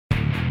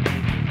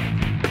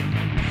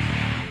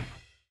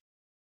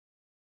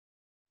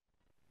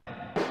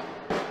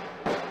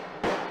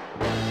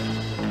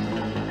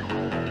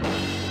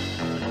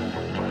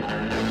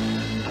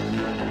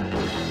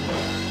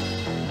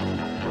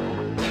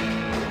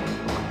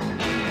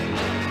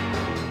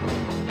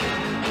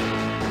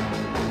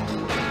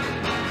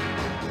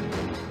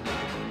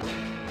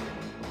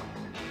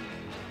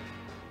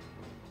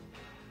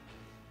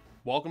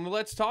Welcome to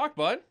Let's Talk,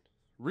 bud.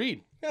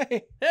 Reed.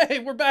 Hey, Hey,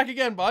 we're back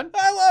again, bud.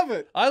 I love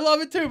it. I love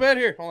it too, man.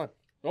 Here, hold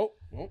on.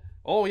 Oh.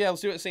 Oh, yeah,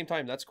 let's do it at the same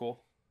time. That's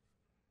cool.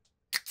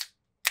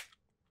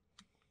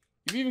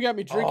 You've even got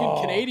me drinking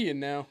Canadian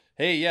now.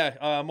 Hey, yeah,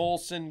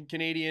 Molson,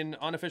 Canadian,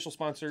 unofficial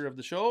sponsor of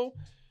the show.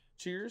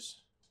 Cheers.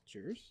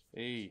 Cheers.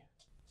 Hey.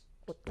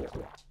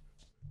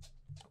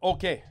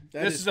 Okay,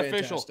 this is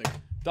official.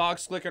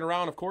 Dog's clicking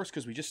around, of course,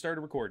 because we just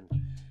started recording.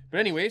 But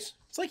anyways.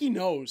 It's like he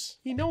knows.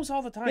 He knows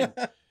all the time.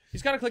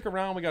 He's got to click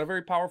around. We got a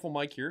very powerful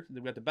mic here. We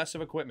got the best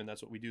of equipment.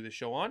 That's what we do this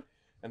show on.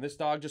 And this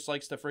dog just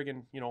likes to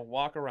friggin',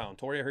 walk around.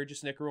 Tori, I heard you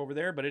snicker over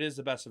there, but it is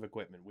the best of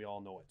equipment. We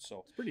all know it.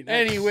 So, it's pretty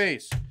nice.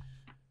 Anyways,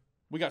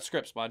 we got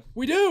scripts, bud.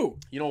 We do.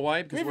 You know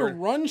why? Because we have a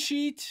run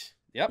sheet.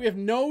 Yep. We have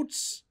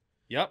notes.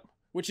 Yep.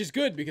 Which is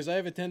good because I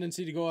have a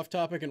tendency to go off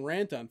topic and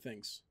rant on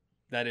things.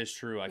 That is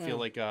true. I feel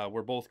like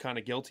we're both kind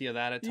of guilty of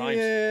that at times.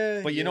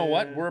 Yeah, but you know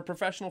what? We're a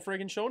professional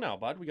friggin' show now,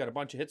 bud. We got a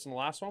bunch of hits in the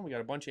last one. We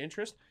got a bunch of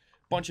interest,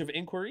 bunch of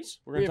inquiries.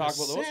 We're going to talk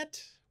about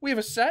those. We have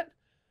a set.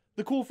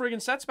 The cool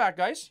friggin' set's back,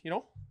 guys.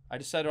 I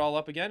just set it all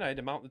up again. I had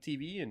to mount the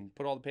TV and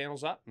put all the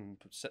panels up and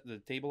set the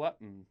table up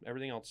and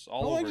everything else all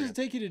over. How long does it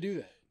take you to do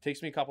that?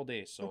 Takes me a couple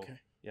days. So, okay.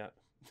 Yeah.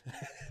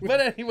 But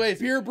anyways.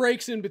 Beer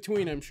breaks in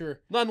between, I'm sure.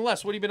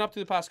 Nonetheless, what have you been up to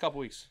the past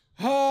couple weeks?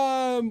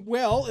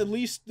 Well, at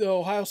least the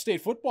Ohio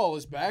State football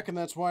is back, and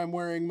that's why I'm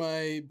wearing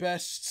my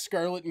best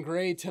scarlet and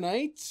gray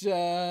tonight.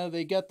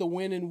 They got the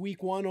win in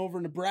week 1 over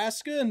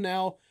Nebraska, and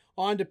now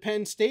on to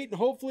Penn State, and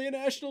hopefully a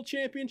national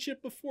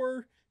championship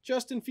before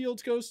Justin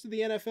Fields goes to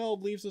the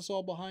NFL, leaves us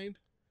all behind.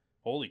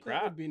 Holy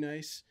crap. That would be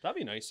nice. That'd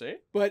be nice, eh?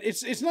 But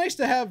it's nice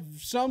to have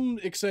some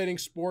exciting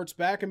sports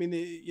back. I mean,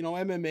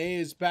 MMA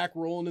is back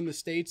rolling in the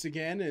States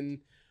again,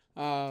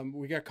 and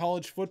we got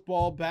college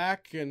football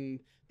back,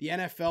 and the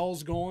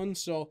NFL's going.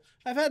 So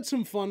I've had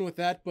some fun with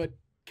that, but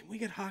can we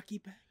get hockey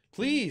back?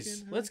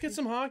 Please, let's get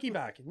some hockey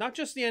back. Not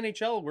just the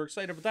NHL. We're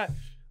excited about that.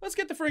 Let's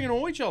get the friggin'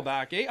 OHL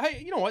back, eh?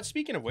 Hey, you know what?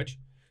 Speaking of which,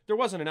 there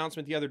was an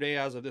announcement the other day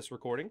as of this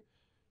recording.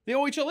 The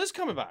OHL is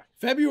coming back.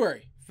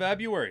 February.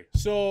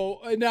 So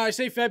now I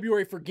say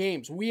February for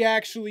games. We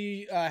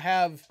actually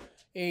have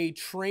a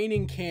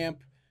training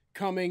camp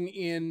coming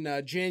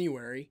in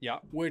January. Yeah.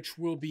 Which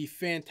will be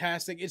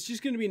fantastic. It's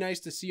just going to be nice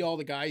to see all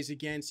the guys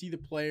again, see the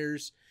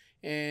players,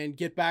 and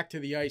get back to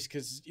the ice.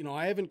 Because,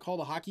 I haven't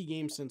called a hockey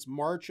game since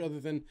March other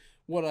than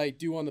what I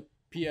do on the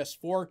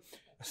PS4.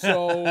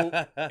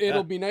 So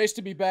it'll be nice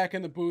to be back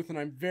in the booth, and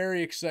I'm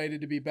very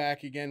excited to be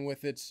back again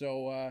with it.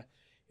 So I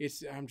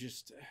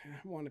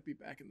want to be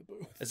back in the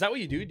booth. Is that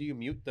what you do? Do you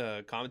mute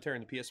the commentary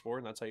on the PS4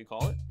 and that's how you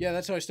call it? Yeah,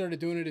 that's how I started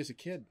doing it as a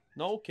kid.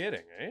 No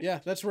kidding, eh? Yeah,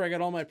 that's where I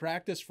got all my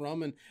practice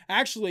from. And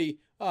actually,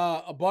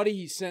 a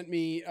buddy sent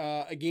me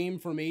a game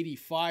from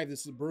 '85. This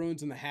is the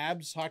Bruins and the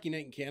Habs Hockey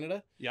Night in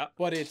Canada. Yeah.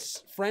 But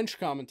it's French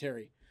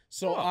commentary.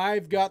 So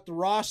I've got the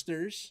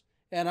rosters,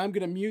 and I'm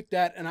going to mute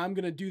that, and I'm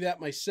going to do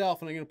that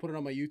myself, and I'm going to put it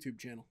on my YouTube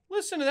channel.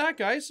 Listen to that,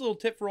 guys. A little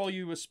tip for all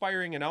you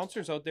aspiring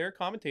announcers out there,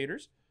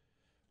 commentators.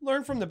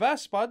 Learn from the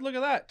best, bud. Look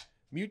at that.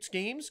 Mutes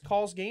games,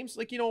 calls games.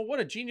 Like, what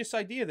a genius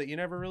idea that you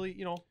never really,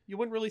 you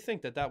wouldn't really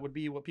think that would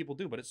be what people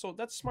do, but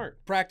that's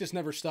smart. Practice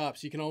never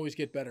stops. You can always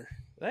get better.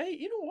 Hey,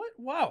 you know what?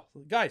 Wow.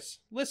 Guys,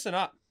 listen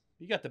up.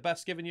 You got the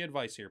best giving you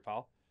advice here,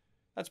 pal.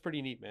 That's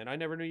pretty neat, man. I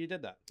never knew you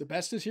did that. The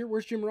best is here.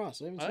 Where's Jim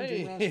Ross? I haven't seen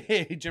Jim Ross.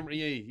 Hey, Jim,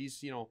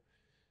 yeah,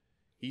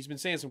 he's been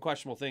saying some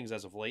questionable things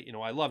as of late.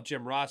 I love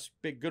Jim Ross,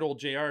 good old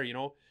JR,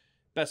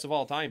 best of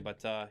all time,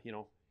 but,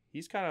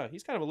 he's kind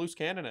of a loose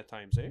cannon at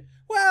times, eh?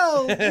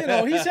 Well,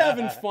 he's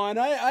having fun.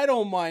 I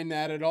don't mind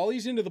that at all.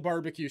 He's into the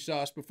barbecue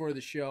sauce before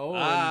the show.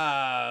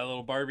 A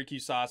little barbecue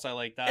sauce. I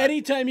like that.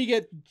 Anytime you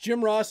get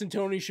Jim Ross and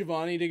Tony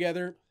Schiavone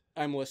together,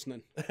 I'm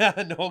listening.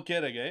 No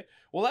kidding, eh?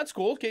 Well, that's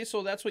cool. Okay,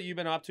 so that's what you've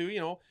been up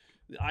to.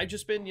 I've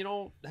just been,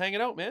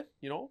 hanging out, man.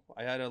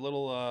 I had a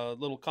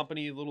little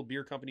company, little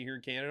beer company here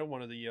in Canada.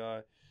 One of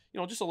the,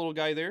 just a little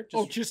guy there.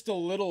 Just a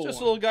little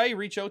little guy. He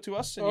reached out to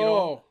us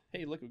and,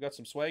 hey, look, we've got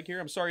some swag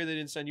here. I'm sorry they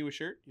didn't send you a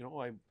shirt. I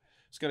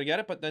was going to get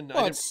it, but then...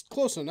 it's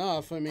close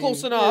enough. I mean...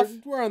 Close enough.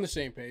 We're on the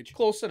same page.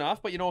 Close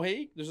enough, but,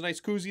 hey, there's a nice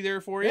koozie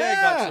there for you.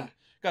 Yeah.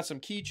 Got some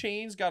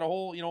keychains, got a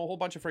whole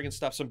bunch of friggin'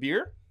 stuff. Some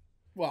beer.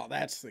 Well,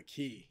 that's the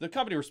key. The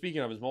company we're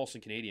speaking of is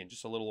Molson Canadian,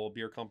 just a little old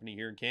beer company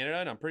here in Canada,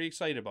 and I'm pretty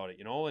excited about it,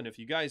 And if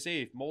you guys,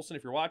 hey, Molson,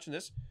 if you're watching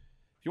this,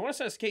 if you want to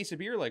send us a case of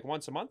beer like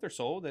once a month or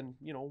so, then,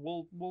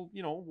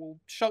 we'll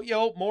shout you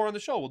out more on the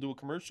show. We'll do a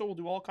commercial. We'll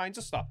do all kinds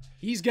of stuff.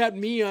 He's got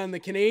me on the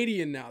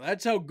Canadian now.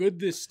 That's how good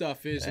this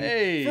stuff is.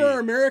 Hey. And for our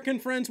American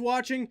friends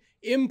watching,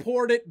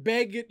 import it,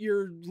 beg at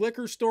your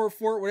liquor store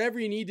for it, whatever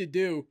you need to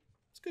do.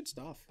 It's good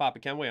stuff. Papa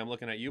Kenway, I'm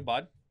looking at you,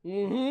 bud.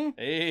 Mm-hmm.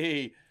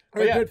 Hey.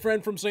 Our good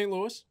friend from St.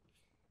 Louis.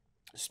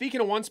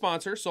 Speaking of one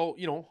sponsor, so,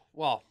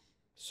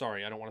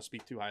 sorry, I don't want to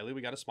speak too highly.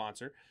 We got a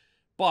sponsor.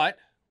 But...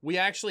 we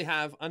actually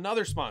have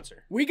another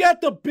sponsor. We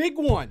got the big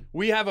one.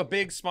 We have a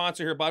big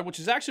sponsor here, bud, which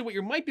is actually what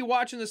you might be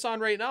watching this on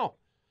right now.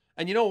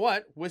 And you know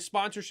what? With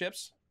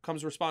sponsorships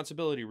comes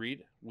responsibility,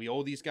 Reed. We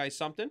owe these guys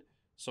something.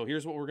 So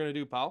here's what we're going to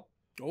do, pal.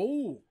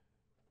 Oh.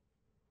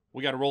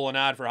 We got to roll an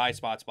ad for High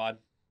Spots, bud.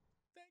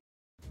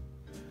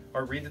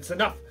 All right, Reed, that's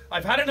enough.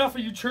 I've had enough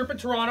of you chirping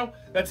Toronto.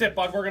 That's it,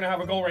 bud. We're going to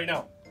have a go right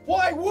now. Well,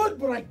 I would,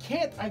 but I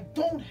can't. I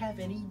don't have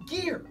any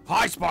gear.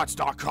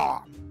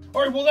 Highspots.com.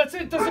 All right, well, that's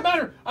it. Doesn't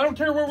matter. I don't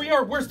care where we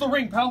are. Where's the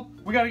ring, pal?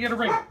 We got to get a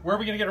ring. Where are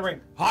we going to get a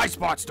ring?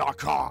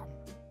 Highspots.com.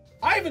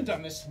 I haven't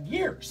done this in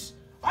years.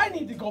 I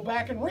need to go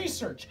back and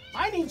research.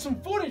 I need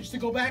some footage to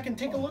go back and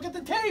take a look at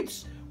the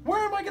tapes. Where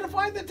am I going to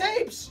find the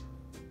tapes?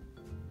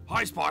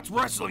 Highspots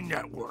Wrestling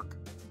Network.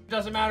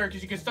 Doesn't matter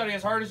because you can study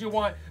as hard as you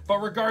want, but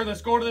regardless,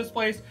 go to this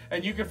place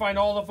and you can find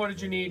all the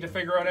footage you need to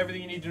figure out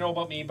everything you need to know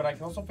about me, but I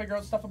can also figure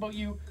out stuff about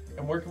you.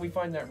 And where can we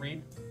find that,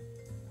 Reed?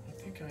 I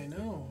think I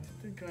know.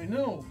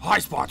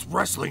 Highspots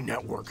Wrestling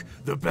Network.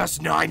 The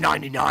best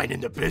 $9.99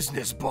 in the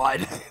business,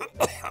 bud.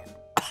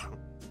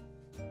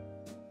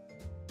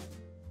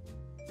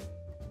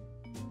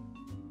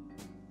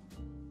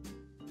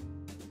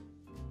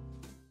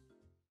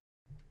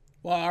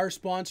 Well, our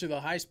sponsor, the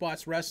High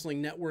Spots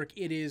Wrestling Network,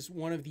 it is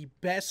one of the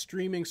best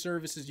streaming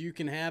services you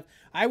can have.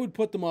 I would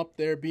put them up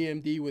there,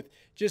 BMD, with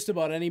just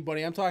about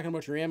anybody. I'm talking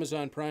about your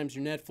Amazon Primes,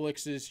 your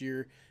Netflixes,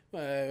 your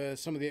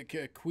some of the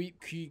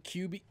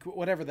QB,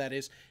 whatever that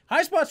is.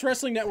 High Spots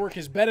Wrestling Network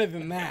is better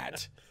than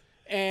that.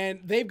 And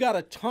they've got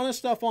a ton of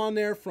stuff on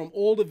there, from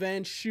old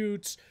events,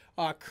 shoots,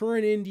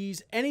 current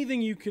indies,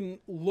 anything you can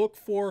look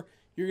for.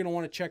 You're going to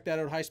want to check that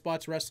out, High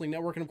Spots Wrestling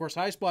Network. And, of course,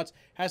 High Spots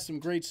has some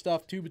great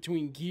stuff, too,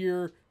 between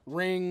gear,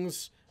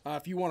 rings,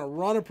 if you want to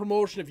run a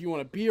promotion, if you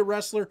want to be a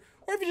wrestler,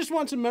 or if you just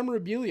want some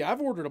memorabilia.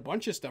 I've ordered a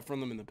bunch of stuff from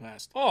them in the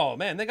past. Oh,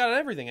 man, they got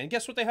everything. And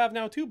guess what they have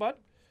now, too, bud?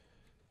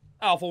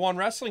 Alpha One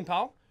Wrestling,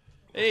 pal.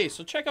 Hey,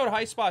 so check out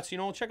High Spots,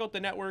 check out the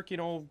network,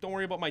 don't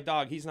worry about my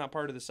dog. He's not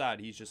part of the side.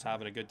 He's just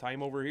having a good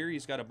time over here.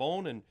 He's got a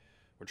bone, and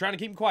we're trying to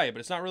keep him quiet, but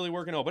it's not really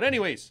working out. But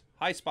anyways,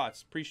 High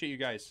Spots, appreciate you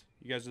guys.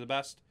 You guys are the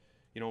best.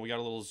 We got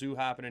a little zoo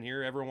happening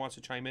here. Everyone wants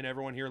to chime in.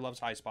 Everyone here loves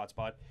High Spots,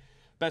 bud.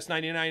 Best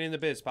 99 in the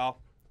biz, pal.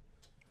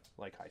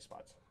 Like High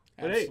Spots.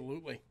 But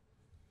Absolutely. Hey,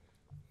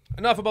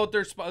 enough about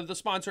the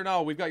sponsor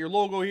now. We've got your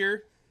logo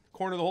here,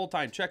 corner the whole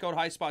time. Check out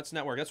High Spots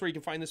Network. That's where you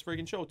can find this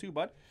friggin' show too,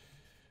 bud.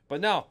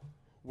 But now,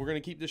 we're going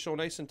to keep this show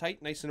nice and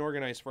tight, nice and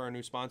organized for our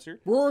new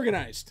sponsor. We're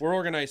organized. We're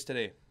organized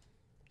today.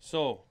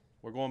 So,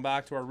 we're going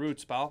back to our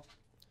roots, pal.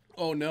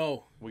 Oh,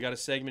 no. We got a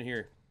segment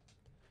here.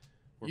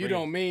 You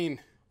don't mean...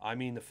 I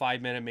mean the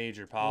 5-minute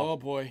major, pal. Oh,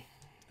 boy.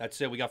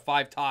 That's it. We got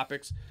 5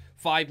 topics,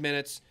 5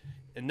 minutes,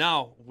 and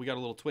now we got a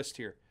little twist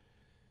here.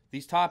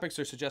 These topics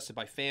are suggested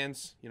by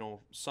fans.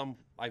 Some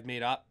I've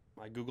made up.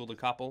 I Googled a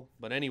couple.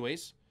 But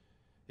anyways,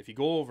 if you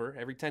go over,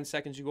 every 10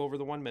 seconds you go over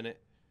the 1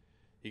 minute,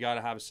 you got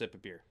to have a sip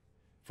of beer.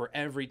 For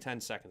every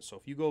 10 seconds. So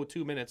if you go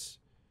 2 minutes,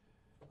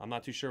 I'm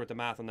not too sure what the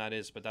math on that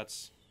is, but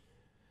that's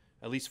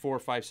at least 4 or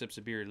 5 sips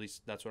of beer. At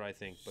least that's what I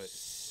think. But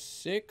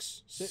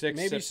six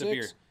maybe sips of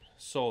beer.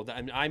 So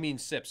I mean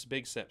sips,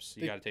 big sips.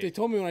 You got to take. They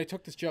told me when I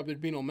took this job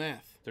there'd be no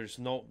math.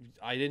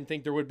 I didn't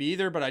think there would be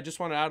either, but I just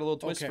want to add a little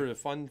twist for the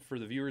fun for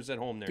the viewers at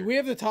home there. Do we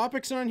have the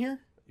topics on here?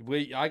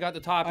 I got the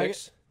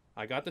topics.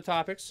 I got the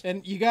topics.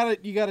 And you gotta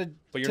take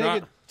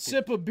a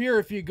sip of beer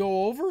if you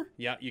go over?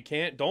 Yeah, you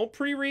can't. Don't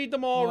pre-read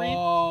them all, Reed.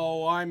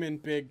 Oh, I'm in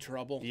big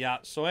trouble. Yeah,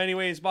 so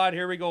anyways, bud,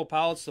 here we go,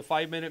 pal. It's the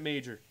 5-minute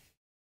major.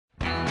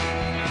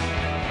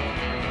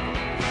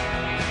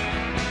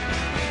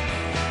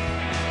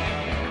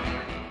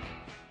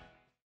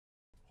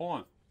 Hold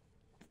on.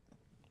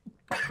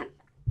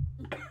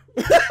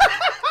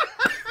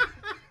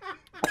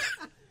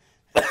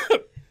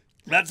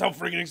 That's how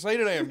freaking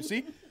excited I am,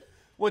 see?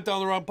 Went down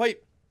the wrong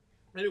pipe.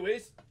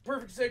 Anyways,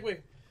 perfect segue.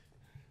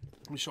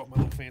 Let me show up my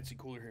little fancy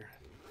cooler here.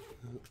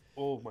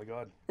 Oh my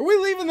god. Are we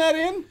leaving that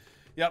in?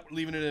 Yep,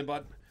 leaving it in,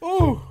 bud.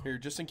 Oh. Here,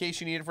 just in case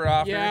you need it for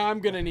after. Yeah, I'm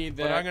going to need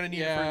that. But I'm going to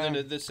need it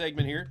for this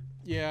segment here.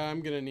 Yeah,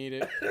 I'm going to need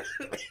it.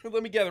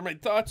 Let me gather my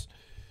thoughts.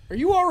 Are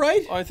you all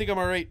right? Oh, I think I'm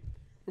all right.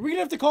 Are we going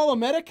to have to call a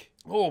medic?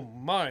 Oh,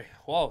 my.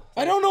 Wow.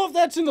 I don't know if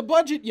that's in the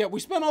budget yet.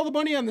 We spent all the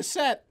money on the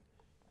set.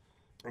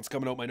 It's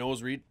coming out my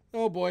nose, Reed.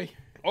 Oh, boy.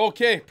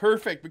 Okay,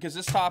 perfect. Because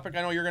this topic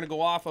I know you're going to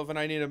go off of, and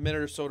I need a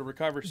minute or so to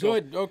recover. So.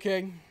 Good,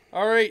 okay.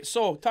 All right,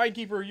 so,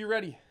 timekeeper, are you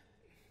ready?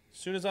 As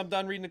soon as I'm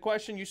done reading the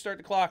question, you start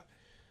the clock.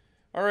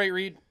 All right,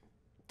 Reed.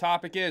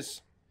 Topic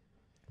is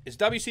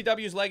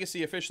WCW's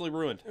legacy officially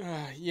ruined?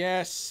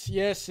 Yes,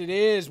 it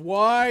is.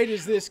 Why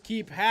does this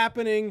keep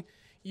happening?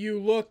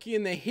 You look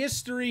in the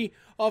history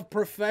of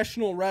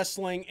professional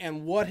wrestling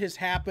and what has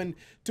happened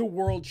to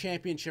World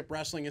Championship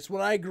Wrestling. It's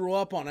what I grew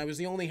up on. I was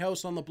the only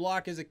house on the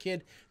block as a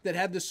kid that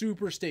had the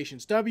super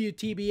stations.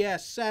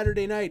 WTBS,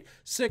 Saturday night,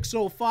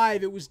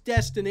 6:05. It was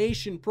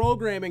destination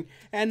programming.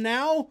 And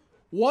now,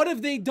 what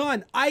have they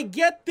done? I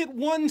get that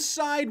one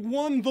side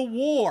won the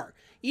war.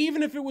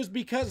 Even if it was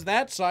because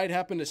that side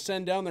happened to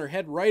send down their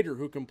head writer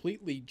who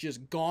completely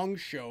just gong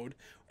showed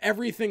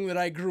everything that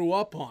I grew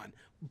up on.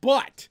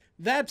 But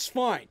that's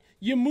fine.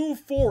 You move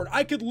forward.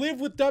 I could live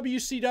with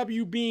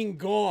WCW being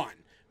gone.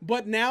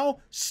 But now,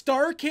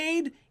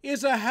 Starrcade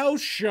is a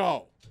house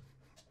show.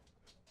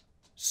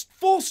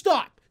 Full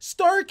stop.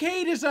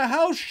 Starrcade is a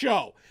house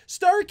show.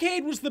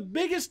 Starrcade was the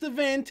biggest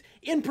event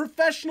in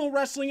professional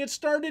wrestling. It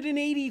started in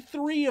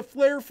 '83, a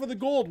Flair for the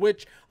Gold,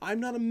 which I'm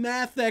not a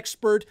math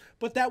expert,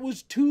 but that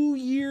was 2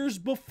 years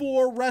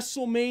before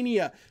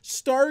WrestleMania.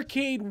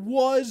 Starrcade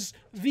was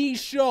the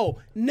show.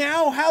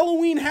 Now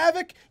Halloween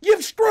Havoc,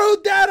 you've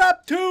screwed that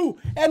up too.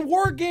 And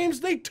War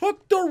Games, they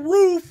took the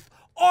roof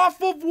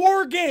off of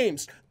War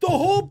Games. The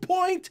whole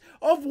point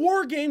of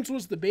War Games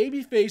was the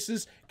baby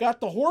faces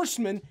got the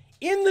Horsemen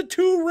in the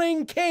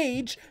 2-ring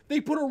cage.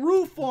 They put a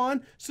roof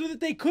on so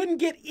that they couldn't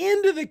get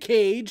into the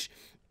cage.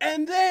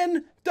 And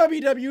then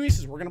WWE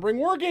says, we're going to bring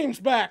War Games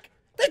back.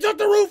 They took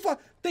the roof off.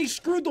 They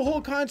screwed the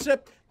whole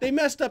concept. They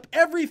messed up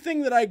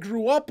everything that I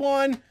grew up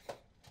on.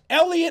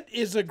 Elliot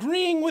is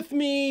agreeing with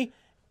me.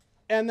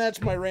 And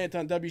that's my rant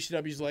on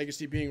WCW's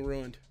legacy being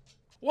ruined.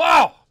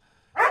 Wow.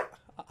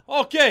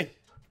 Okay.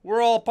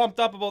 We're all pumped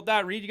up about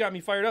that. Reed, you got me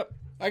fired up.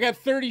 I got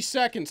 30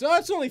 seconds. Oh,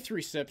 it's only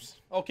 3 sips.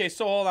 Okay,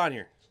 so hold on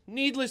here.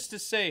 Needless to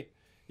say,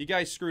 you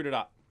guys screwed it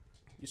up.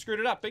 You screwed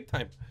it up big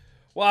time.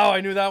 Wow,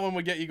 I knew that one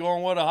would get you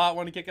going. What a hot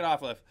one to kick it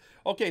off with.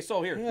 Okay,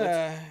 so here,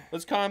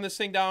 let's calm this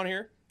thing down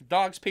here.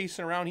 Dog's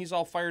pacing around. He's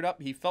all fired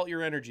up. He felt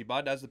your energy,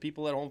 bud, as the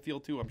people at home feel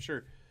too, I'm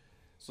sure.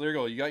 So there you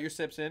go. You got your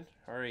sips in.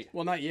 All right.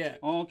 Well, not yet.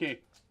 Oh, okay.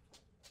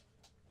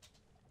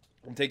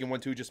 I'm taking one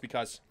too just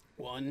because.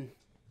 1.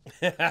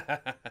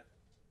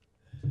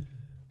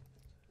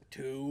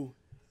 2.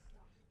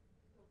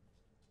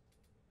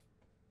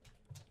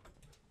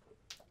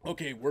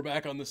 Okay, we're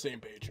back on the same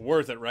page.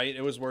 Worth it, right?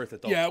 It was worth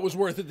it, though. Yeah, it was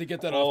worth it to get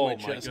that off my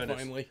chest,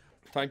 finally.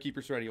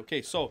 Timekeeper's ready.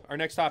 Okay, so our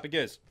next topic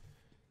is,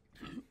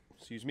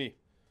 excuse me,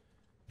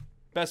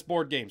 best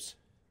board games.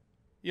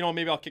 You know,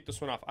 maybe I'll kick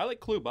this one off. I like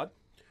Clue, bud.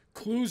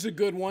 Clue's a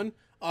good one.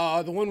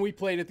 The one we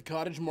played at the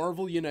cottage,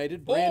 Marvel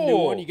United. Brand new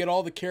one. You get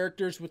all the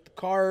characters with the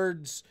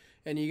cards,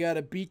 and you got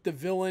to beat the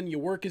villain. You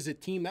work as a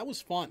team. That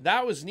was fun.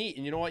 That was neat.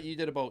 And you know what? You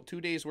did about 2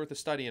 days worth of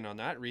studying on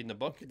that, reading the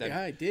book. Then yeah,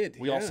 I did.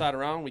 We all sat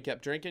around. We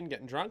kept drinking,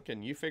 getting drunk,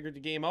 and you figured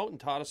the game out and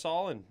taught us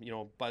all. And, you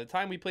know, by the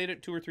time we played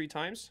it 2 or 3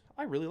 times,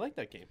 I really liked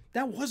that game.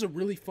 That was a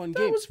really fun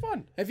game. That was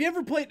fun. Have you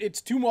ever played,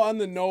 it's too on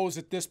the nose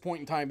at this point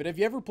in time, but have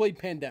you ever played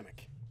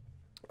Pandemic?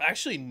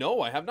 Actually,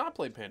 no, I have not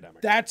played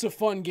Pandemic. That's a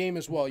fun game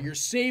as well. You're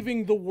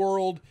saving the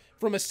world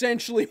from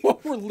essentially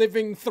what we're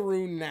living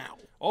through now.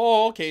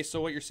 Oh, okay.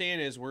 So what you're saying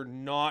is we're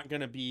not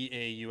going to be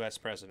a U.S.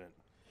 president.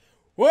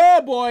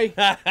 Whoa, boy.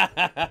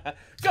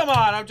 Come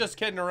on. I'm just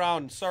kidding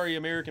around. Sorry,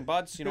 American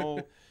buds. You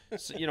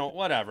know,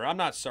 whatever. I'm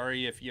not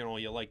sorry if, you know,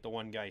 you like the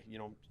one guy. You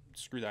know,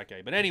 screw that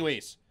guy. But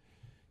anyways,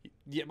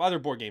 yeah, other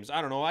board games. I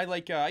don't know.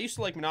 I used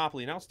to like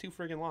Monopoly. Now it's too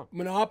friggin' long.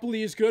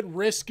 Monopoly is good.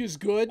 Risk is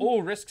good. Oh,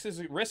 Risk is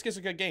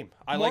a good game.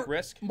 I like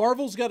Risk.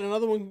 Marvel's got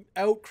another one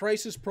out,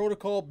 Crisis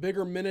Protocol,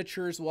 bigger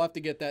miniatures. We'll have to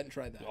get that and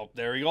try that. Oh,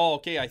 there you go.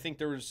 Okay, I think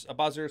there was a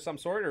buzzer of some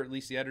sort, or at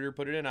least the editor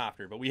put it in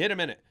after. But we hit a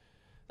minute.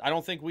 I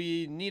don't think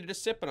we needed a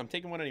sip, but I'm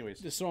taking one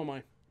anyways. So am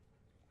I.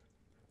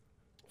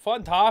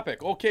 Fun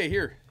topic. Okay,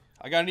 here.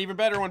 I got an even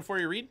better one for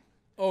you, Reed.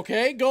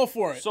 Okay, go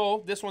for it.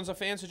 So, this one's a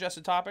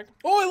fan-suggested topic.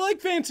 Oh, I like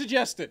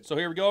fan-suggested. So,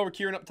 here we go. We're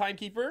queuing up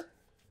Timekeeper.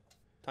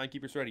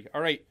 Timekeeper's ready. All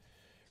right.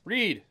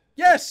 Reed.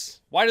 Yes.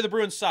 Why do the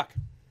Bruins suck?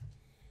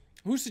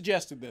 Who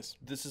suggested this?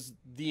 This is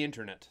the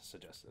internet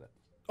suggested it.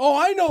 Oh,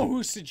 I know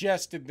who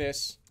suggested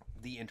this.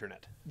 The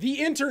internet. The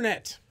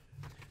internet.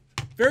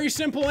 Very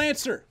simple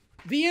answer.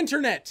 The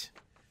internet.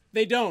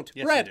 They don't.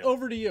 Yes, Brett, they do.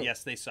 over to you.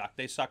 Yes, they suck.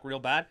 They suck real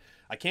bad.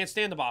 I can't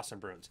stand the Boston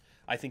Bruins.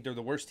 I think they're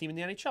the worst team in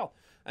the NHL.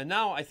 And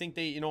now I think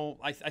they, you know,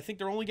 I think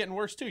they're only getting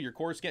worse too. Your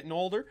core's getting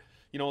older.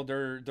 You know,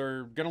 they're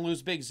going to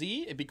lose Big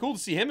Z. It'd be cool to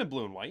see him in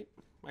blue and white.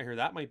 I hear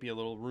that might be a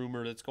little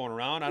rumor that's going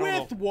around. I don't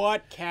know. With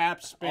what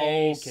cap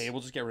space? Okay,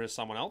 we'll just get rid of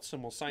someone else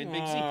and we'll sign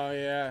Big Z. Oh,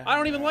 yeah. I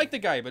don't even like the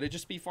guy, but it'd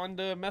just be fun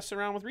to mess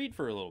around with Reed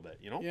for a little bit,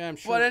 you know? Yeah, I'm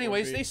sure. But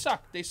anyways, they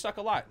suck. They suck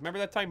a lot. Remember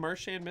that time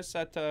Marchand missed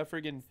that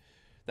friggin'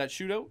 that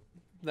shootout?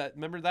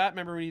 Remember that?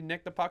 Remember when he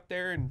nicked the puck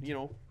there and, you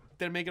know,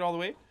 didn't make it all the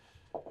way?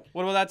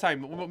 What about that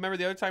time? Remember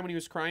the other time when he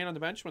was crying on the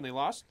bench when they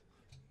lost?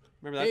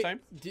 Remember that time?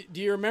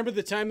 Do you remember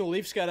the time the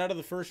Leafs got out of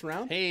the first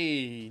round?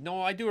 Hey,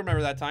 no, I do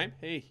remember that time.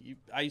 Hey,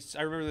 I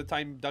remember the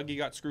time Dougie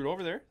got screwed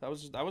over there. That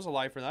was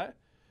alive for that.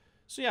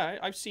 So yeah,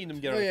 I've seen them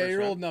get out of the first round.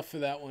 You're old enough for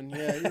that one.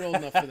 Yeah, you're old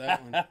enough for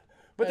that one.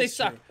 But they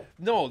suck. True.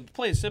 No,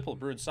 plain simple,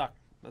 Bruins suck.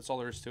 That's all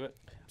there is to it.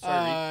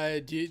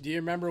 Sorry. Do you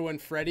remember when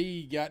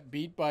Freddie got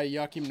beat by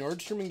Joachim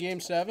Nordstrom in Game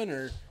 7,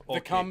 or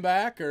the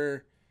comeback,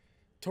 or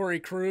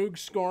Torrey Krug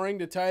scoring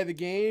to tie the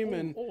game,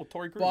 and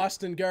Torrey Krug.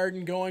 Boston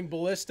Garden going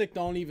ballistic?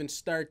 Don't even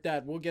start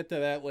that. We'll get to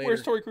that later.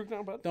 Where's Torrey Krug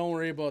now, bud? Don't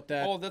worry about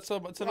that. Oh, that's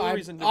another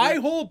reason. I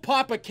hold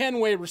Papa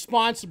Kenway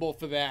responsible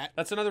for that.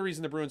 That's another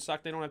reason the Bruins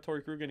suck. They don't have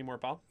Torrey Krug anymore,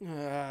 pal.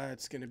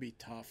 It's going to be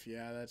tough.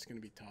 Yeah, that's going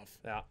to be tough.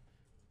 Yeah.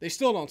 They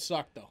still don't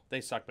suck, though. They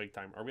suck big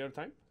time. Are we out of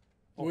time?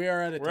 Oh, we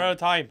are out of time. We're out of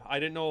time. I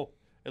didn't know.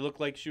 It looked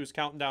like she was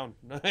counting down.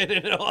 I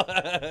didn't know.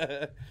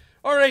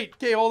 All right.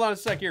 Okay, hold on a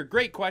sec here.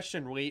 Great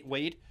question,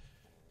 Wade.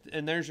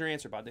 And there's your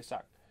answer, bud. They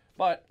suck.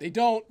 But they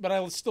don't, but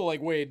I still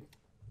like Wade.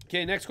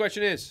 Okay, next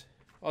question is,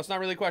 well, it's not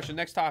really a question.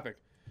 Next topic.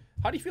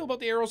 How do you feel about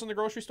the arrows on the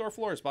grocery store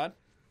floors, bud?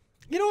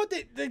 You know what?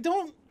 They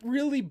don't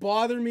really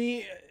bother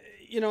me.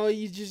 You know,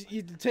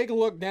 you take a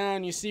look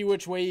down, you see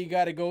which way you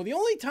got to go. The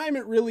only time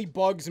it really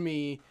bugs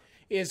me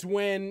is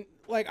when,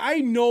 like, I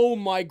know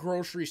my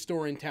grocery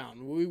store in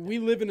town. We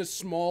live in a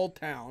small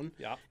town.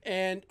 Yeah.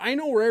 And I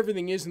know where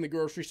everything is in the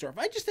grocery store. If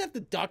I just have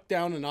to duck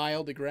down an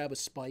aisle to grab a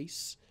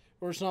spice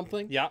or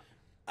something. Yeah.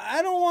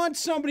 I don't want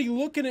somebody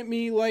looking at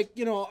me like,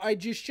 you know, I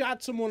just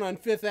shot someone on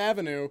Fifth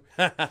Avenue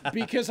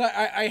because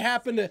I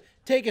happened to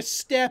take a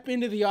step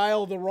into the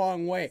aisle the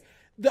wrong way.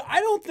 I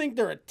don't think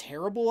they're a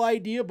terrible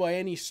idea by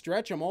any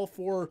stretch. I'm all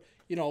for,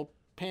 you know,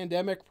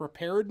 pandemic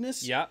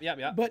preparedness. Yeah.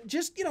 But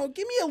just, you know,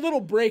 give me a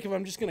little break if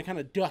I'm just going to kind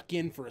of duck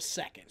in for a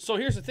second. So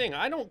here's the thing.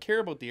 I don't care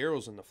about the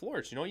arrows in the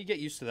floors. You know, you get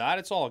used to that.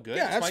 It's all good.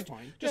 Yeah, it's that's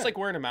fine. Just like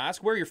wearing a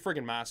mask. Wear your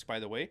friggin' mask, by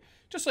the way.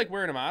 Just like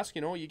wearing a mask,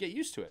 you know, you get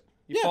used to it.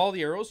 You follow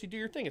the arrows, you do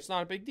your thing. It's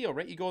not a big deal,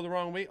 right? You go the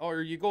wrong way,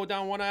 or you go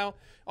down one aisle.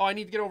 Oh, I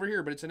need to get over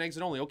here, but it's an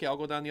exit only. Okay, I'll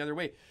go down the other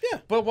way. Yeah.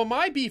 But what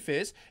my beef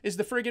is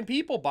the friggin'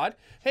 people, bud.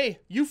 Hey,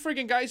 you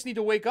friggin' guys need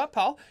to wake up,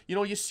 pal. You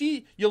know, you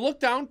look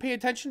down, pay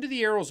attention to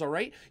the arrows, all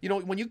right? You know,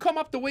 when you come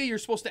up the way you're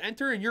supposed to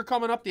enter and you're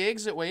coming up the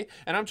exit way,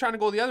 and I'm trying to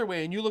go the other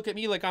way, and you look at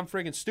me like I'm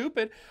friggin'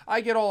 stupid, I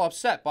get all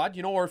upset, bud.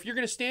 You know, or if you're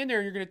going to stand there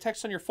and you're going to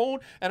text on your phone,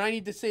 and I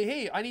need to say,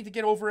 hey, I need to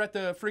get over at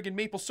the friggin'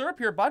 maple syrup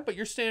here, bud, but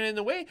you're standing in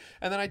the way,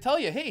 and then I tell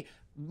you, hey,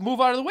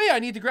 move out of the way. I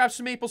need to grab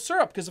some maple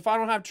syrup because if I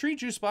don't have tree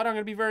juice, bud, I'm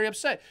gonna be very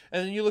upset.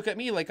 And then you look at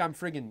me like I'm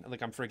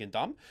friggin'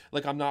 dumb,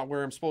 like I'm not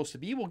where I'm supposed to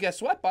be. Well,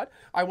 guess what, bud?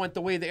 I went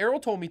the way the arrow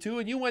told me to,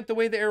 and you went the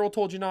way the arrow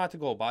told you not to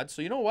go, bud.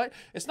 So you know what?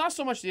 It's not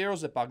so much the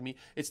arrows that bug me;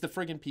 it's the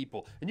friggin'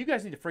 people. And you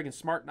guys need to friggin'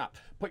 smarten up.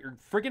 Put your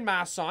friggin'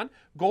 masks on.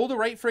 Go the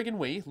right friggin'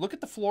 way. Look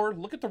at the floor.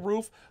 Look at the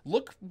roof.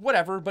 Look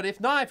whatever. But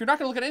if not, if you're not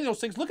gonna look at any of those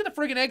things, look at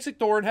the friggin' exit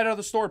door and head out of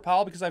the store,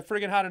 pal. Because I've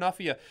friggin' had enough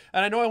of you.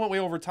 And I know I went way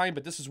over time,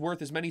 but this is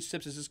worth as many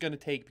sips as it's gonna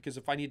take. Because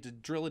if I need to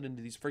drill it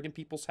into these friggin'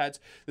 people's heads.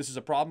 This is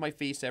a problem I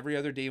face every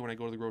other day when I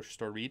go to the grocery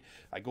store, Reed.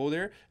 I go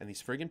there, and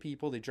these friggin'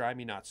 people, they drive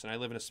me nuts. And I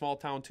live in a small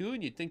town, too,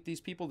 and you'd think these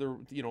people,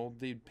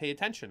 they pay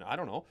attention. I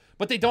don't know.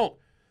 But they don't.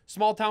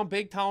 Small town,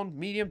 big town,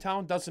 medium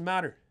town, doesn't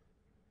matter.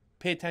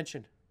 Pay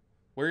attention.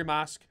 Wear your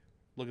mask.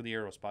 Look at the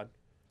arrows, bud.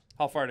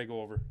 How far did I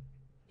go over?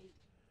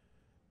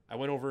 I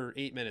went over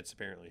 8 minutes,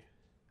 apparently.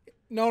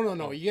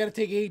 No. You got to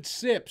take 8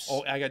 sips.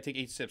 Oh, I got to take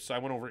 8 sips, so I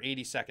went over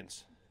 80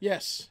 seconds.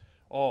 Yes.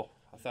 Oh,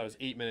 I thought it was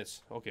 8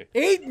 minutes. Okay.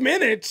 8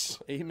 minutes?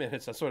 8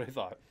 minutes. That's what I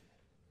thought.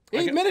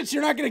 8 minutes,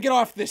 you're not going to get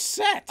off this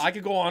set. I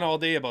could go on all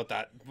day about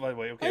that, by the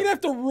way. Okay. I'd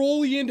have to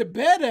roll you into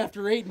bed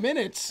after 8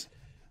 minutes.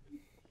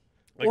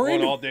 Like or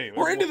going all day.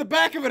 Or into the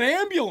back of an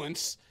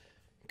ambulance.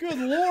 Good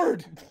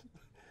Lord.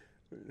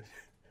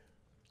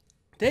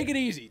 Take it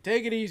easy.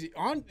 Take it easy.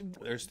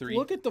 There's 3.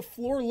 Look at the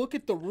floor. Look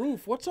at the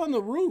roof. What's on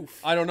the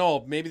roof? I don't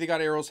know. Maybe they got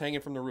arrows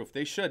hanging from the roof.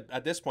 They should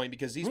at this point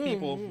because these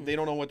people, they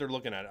don't know what they're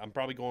looking at. I'm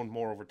probably going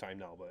more over time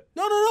now, but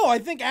No. I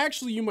think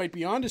actually you might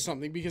be onto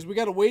something because we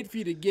got to wait for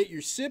you to get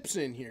your sips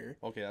in here.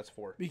 Okay, that's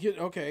 4.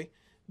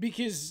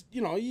 Because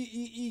you know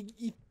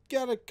you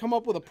got to come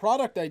up with a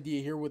product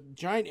idea here with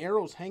giant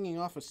arrows hanging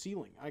off a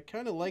ceiling. I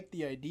kind of like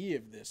the idea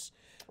of this.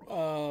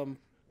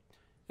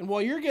 And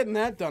while you're getting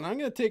that done, I'm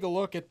going to take a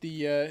look at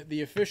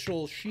the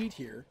official sheet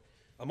here.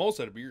 I'm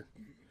almost out of beer.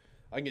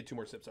 I can get 2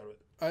 more sips out of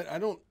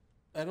it.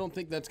 I don't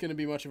think that's going to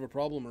be much of a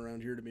problem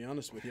around here, to be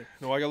honest with you.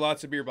 No, I got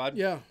lots of beer, bud.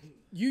 Yeah,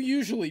 you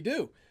usually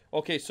do.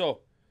 Okay,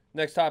 so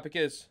next topic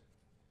is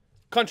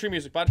country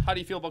music, bud. How do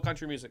you feel about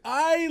country music?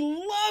 I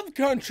love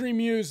country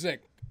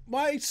music.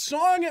 My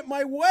song at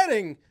my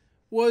wedding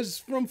was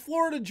from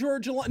Florida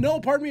Georgia Line.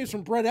 No, pardon me, it's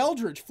from Brett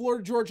Eldridge.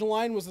 Florida Georgia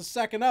Line was the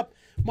second up.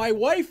 My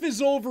wife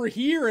is over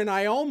here, and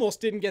I almost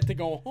didn't get to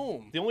go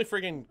home. The only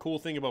friggin' cool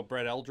thing about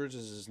Brett Eldridge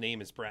is his name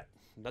is Brett.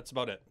 That's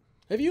about it.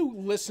 Have you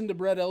listened to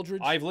Brett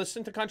Eldridge? I've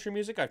listened to country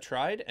music. I've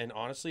tried, and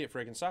honestly, it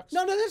friggin' sucks.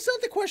 No, that's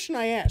not the question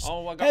I asked.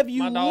 Oh, I got Have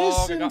you my dog,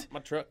 listened? I got my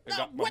truck, I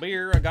got my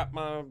beer, I got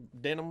my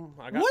denim,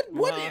 I got What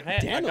my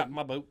hat, denim? I got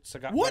my boots, I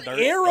got What my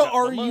dirt, era I got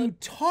are my mud. you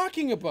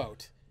talking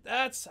about?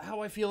 That's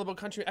how I feel about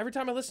country. Every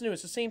time I listen to it,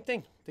 it's the same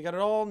thing. They got it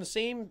all in the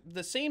same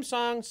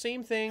song,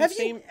 same thing.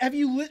 Have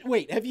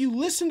you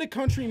listened to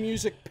country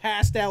music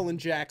past Alan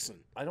Jackson?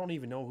 I don't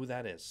even know who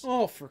that is.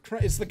 Oh, for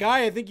Christ! It's the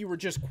guy I think you were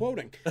just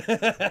quoting.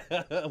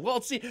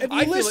 Well, see, Have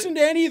you listened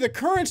to any of the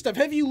current stuff?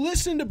 Have you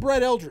listened to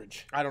Brett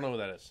Eldridge? I don't know who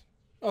that is.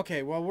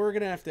 Okay, well, we're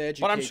gonna have to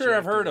educate. But I'm sure you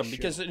I've heard after him this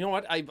because show. you know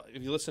what?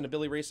 If you listen to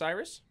Billy Ray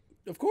Cyrus,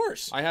 Of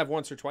course. I have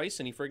once or twice,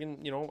 and he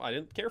friggin', I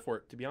didn't care for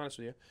it, to be honest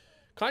with you.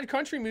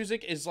 Country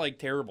music is like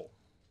terrible.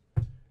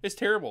 It's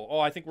terrible. Oh,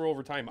 I think we're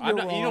over time. You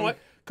know wrong. what?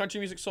 Country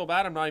music's so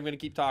bad, I'm not even going to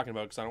keep talking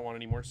about it because I don't want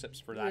any more sips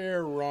for that.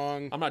 You're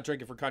wrong. I'm not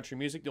drinking for country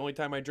music. The only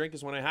time I drink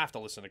is when I have to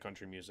listen to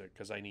country music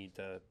because I need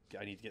to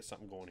get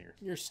something going here.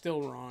 You're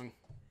still wrong.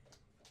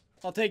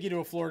 I'll take you to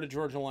a Florida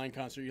Georgia Line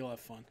concert. You'll have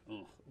fun.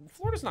 Ugh.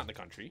 Florida's not in the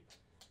country.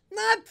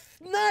 Not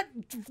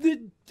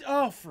the.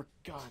 Oh, for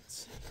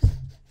God's sake.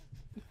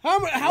 How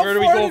Where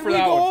do we far go did for we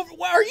that go one? over?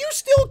 Are you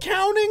still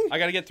counting? I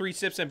got to get 3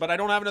 sips in, but I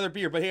don't have another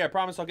beer. But hey, I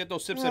promise I'll get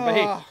those sips in. But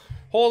hey,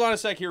 Hold on a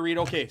sec here, Reed.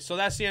 Okay, so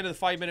that's the end of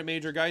the 5-minute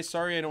major, guys.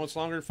 Sorry, I know it's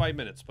longer than 5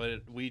 minutes,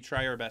 but we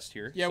try our best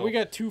here. Yeah, so we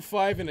got 2,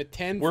 5, and a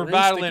 10 we're for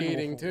battling,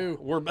 instigating, too.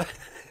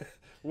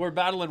 We're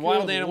battling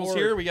wild Good animals Lord.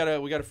 here. We got a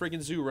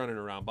freaking zoo running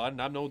around, bud.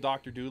 And I'm no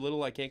Dr.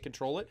 Doolittle. I can't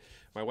control it.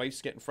 My wife's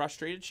getting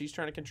frustrated. She's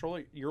trying to control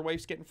it. Your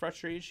wife's getting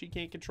frustrated. She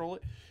can't control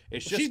it.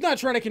 It's just She's not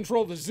trying to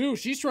control the zoo.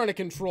 She's trying to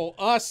control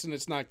us, and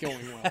it's not going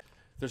well.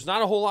 there's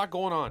not a whole lot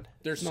going on.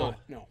 There's So not.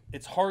 No.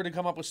 It's hard to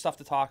come up with stuff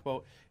to talk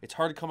about. It's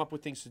hard to come up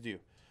with things to do.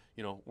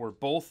 You know, we're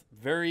both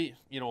very,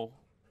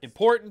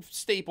 important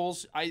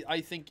staples,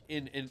 I think,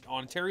 in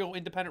Ontario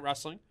independent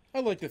wrestling.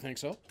 I'd like to think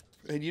so.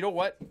 And you know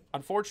what?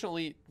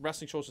 Unfortunately,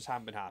 wrestling shows just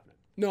haven't been happening.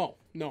 No.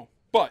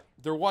 But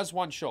there was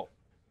one show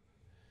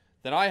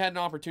that I had an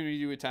opportunity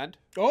to attend,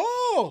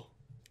 Oh!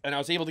 and I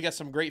was able to get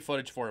some great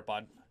footage for it,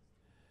 bud.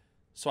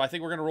 So I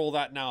think we're going to roll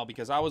that now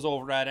because I was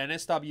over at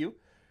NSW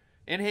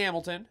in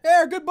Hamilton. Hey,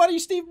 our good buddy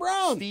Steve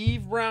Brown.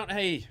 Steve Brown,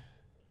 hey.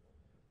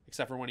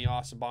 Except for when he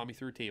Austin bombed me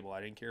through a table.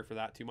 I didn't care for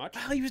that too much.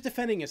 Well, he was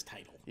defending his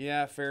title.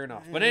 Yeah, fair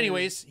enough. But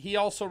anyways, he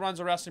also runs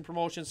a wrestling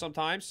promotion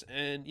sometimes,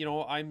 and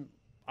I'm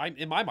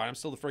in my mind, I'm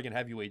still the friggin'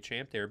 heavyweight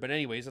champ there. But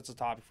anyways, that's a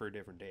topic for a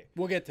different day.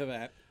 We'll get to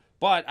that.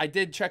 But I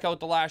did check out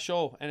the last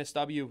show,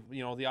 NSW, the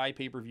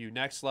iPPV,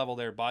 next level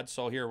there, bud.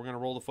 So here, we're going to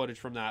roll the footage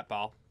from that,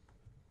 pal.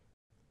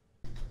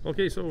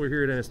 Okay, so we're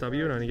here at NSW,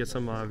 and I'm going to get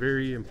some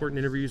very important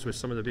interviews with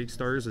some of the big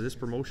stars of this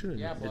promotion.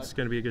 And it's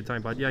going to be a good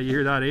time, bud. Yeah, you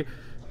hear that, eh?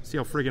 See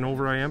how friggin'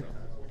 over I am?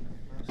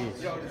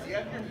 Jeez. Yo, does he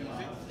have your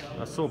music?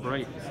 That's so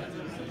bright.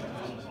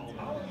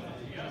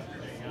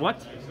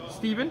 What?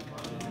 Steven?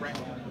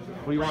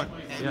 What do you want?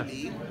 Yeah.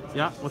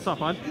 Yeah, what's up,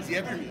 bud? Does he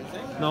have your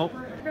music? No.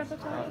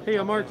 Hey,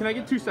 Amar, can I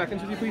get 2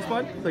 seconds with you, please,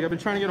 bud? Like, I've been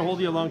trying to get a hold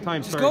of you a long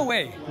time. Just go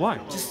away. Why?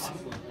 Just,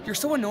 you're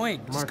so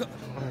annoying. Just go.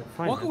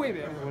 Fine, Walk man. away,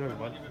 man. Whatever,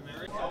 bud.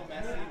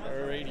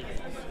 Alrighty.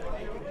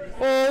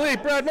 Holy,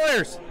 Brad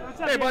Myers.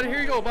 Hey, buddy,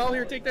 here you go, Val.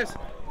 Here, take this.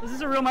 Is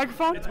this a real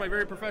microphone? It's my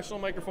very professional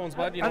microphones,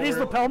 bud. Are these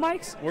lapel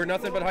mics? We're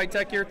nothing but high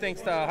tech here,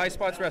 thanks to High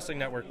Spots Wrestling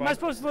Network, bud. Am I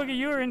supposed to look at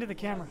you or into the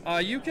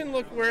camera? You can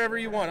look wherever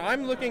you want.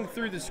 I'm looking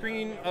through the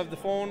screen of the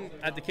phone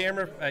at the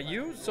camera at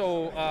you,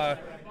 so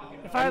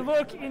If I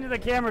look into the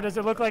camera, does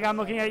it look like I'm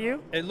looking at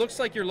you? it looks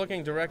like you're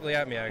looking directly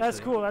at me, actually. That's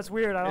cool. That's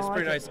weird. I don't It's like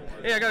pretty it. nice.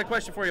 Hey, I got a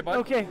question for you, bud.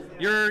 Okay.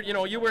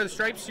 You wear the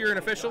stripes. You're an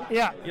official.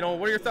 Yeah.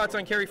 What are your thoughts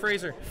on Kerry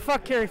Fraser?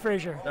 Fuck Kerry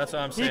Fraser. That's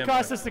what I'm saying. He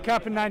cost bud. us the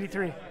cup in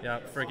 '93. Yeah,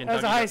 freaking. That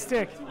was a high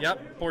stick.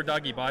 Yep, poor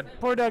Dougie, bud.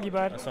 Poor Dougie,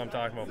 bud. That's what I'm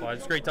talking about, bud.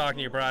 It's great talking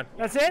to you, Brad.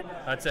 That's it?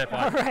 That's it,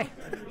 All bud. right.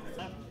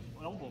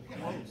 Elbow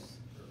close,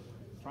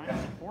 trying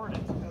to support it.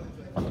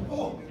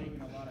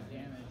 Taking a lot of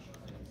damage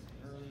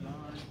early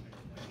on.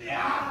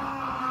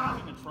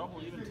 Having the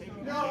trouble even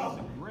taking the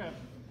basic grip.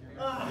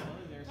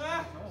 There's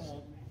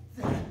control.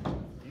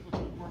 Able to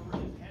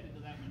incorporate his head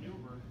into that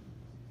maneuver.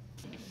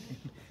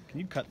 Can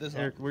you cut this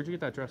Eric, where'd you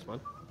get that dress, bud?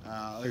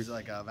 There's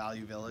like a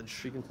Value Village.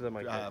 Speaking to the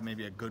mic.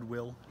 Maybe a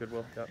Goodwill.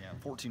 Goodwill. Yep.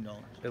 Yeah, $14.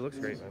 It looks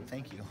great, man.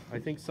 Thank you. I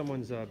think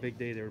someone's big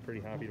day. They were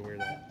pretty happy to wear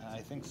that. I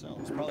think so.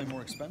 It's probably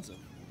more expensive.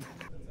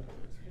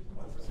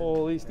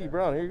 Holy Steve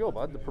Brown, here you go,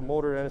 bud. The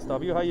promoter at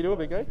NSW. How you doing,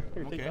 big guy?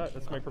 Here, take Okay. that.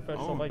 That's my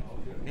professional mic.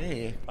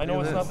 Hey. I know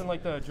look it's at this. nothing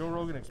like the Joe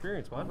Rogan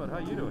experience, bud, but how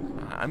you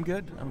doing? I'm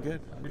good.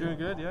 You're doing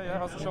good? Yeah.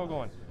 How's the show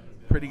going?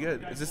 Pretty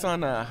good. Is this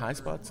on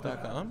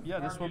highspots.com? Yeah,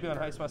 this will be on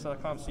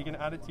highspots.com, so you can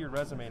add it to your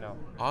resume now.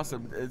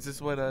 Awesome. Is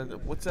this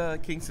what's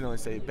Kingston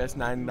always say? Best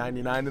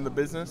 9.99 in the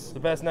business? The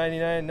best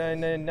 99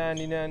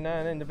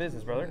 in the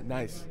business, brother.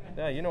 Nice.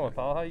 Yeah, you know it,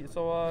 pal.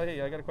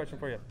 Hey, I got a question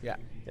for you. Yeah.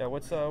 Yeah,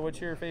 what's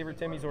your favorite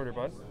Timmy's order,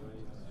 bud?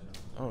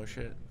 Oh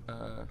shit.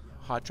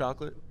 Hot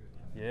chocolate.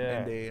 Yeah.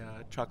 And a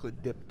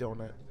chocolate dip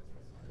donut.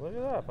 Look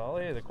at that, pal.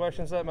 Hey, the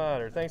questions that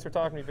matter. Thanks for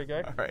talking to me, big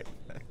guy. All right.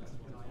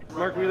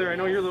 Mark Wheeler, I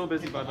know you're a little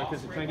busy, bud, but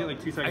can I get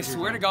like 2 seconds? I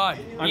swear to God.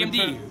 I'm BMD,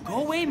 trying- go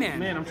away, man.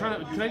 Man, I'm trying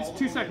to. Can I just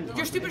 2 seconds?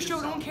 Your stupid show,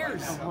 no one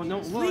cares. Oh no,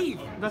 Just well, leave.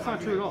 That's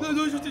not true at all.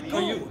 No, just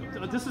Are you,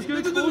 this is good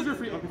exposure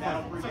for you. Okay,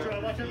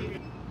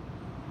 fine.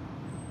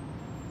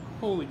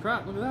 Holy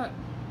crap! Look at that.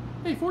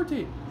 Hey,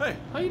 14. Hey.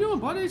 How you doing,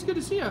 buddy? It's good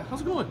to see you.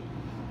 How's it going?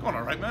 Going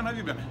all right, man. How have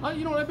you been?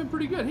 You know what? I've been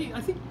pretty good. Hey,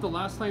 I think the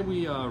last time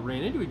we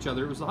ran into each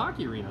other, it was the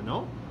hockey arena.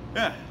 No?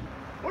 Yeah.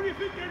 What do you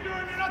think you're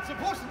doing? You're not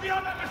supposed to be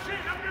on that machine.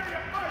 I'm giving you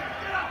a fire.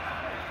 Get up.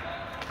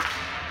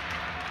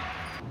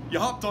 You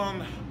hopped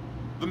on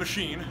the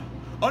machine,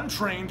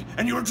 untrained,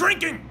 and you were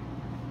drinking.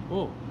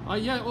 Oh,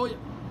 yeah. Oh, yeah.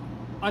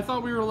 I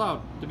thought we were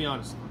allowed. To be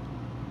honest,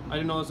 I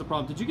didn't know that was a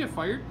problem. Did you get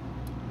fired?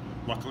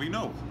 Luckily,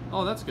 no.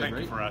 Oh, that's good, Thank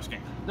right? you for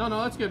asking. No,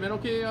 that's good, man.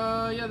 Okay,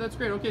 yeah, that's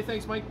great. Okay,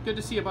 thanks, Mike. Good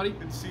to see you, buddy.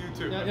 Good to see you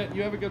too. Yeah,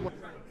 you have a good one.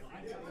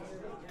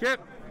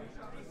 Kip,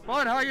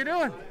 bud, how you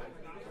doing?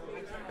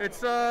 It's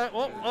Is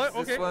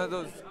okay. this one of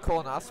those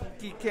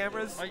colonoscopy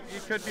cameras? You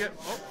could be. All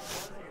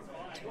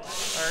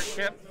right,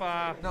 Kip.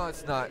 No,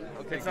 it's not.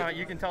 Okay, It's not.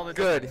 You can tell the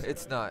Good, difference.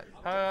 it's not.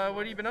 What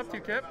have you been up to,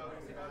 Kip?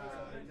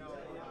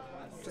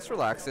 Just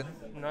relaxing.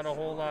 Not a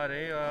whole lot,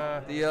 eh?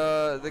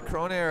 The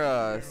Corona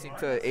era seemed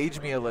to age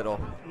me a little.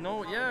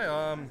 No,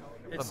 yeah.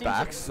 It My seems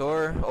back's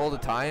sore all the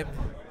time.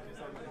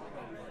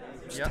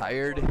 Just Yep.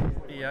 tired.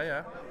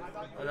 Yeah.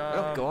 I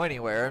don't go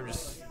anywhere. I'm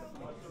just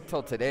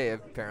till today,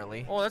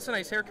 apparently. Oh, that's a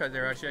nice haircut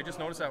there, actually. I just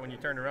noticed that when you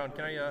turned around.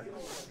 Can I,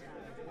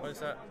 what is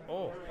that?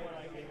 Oh.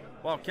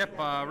 Wow, Kip,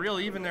 real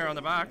even there on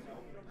the back.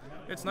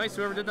 It's nice.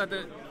 Whoever did that,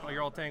 oh,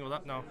 you're all tangled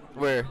up now.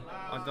 Where?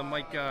 On the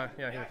mic, yeah,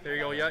 here. There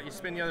you go. Yeah, you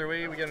spin the other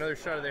way. We get another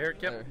shot of the hair,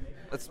 Kip. There.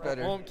 That's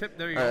better. Oh, Kip,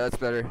 there you go. go. That's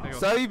better. You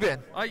So how you been?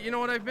 You know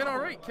what? I've been all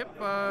right, Kip.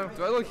 Do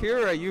I look here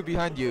or are you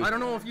behind you? I don't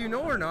know if you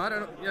know or not.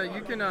 Yeah,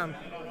 you can.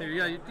 Here,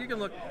 yeah, you can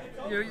look.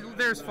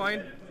 There's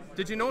fine.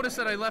 Did you notice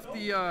that I left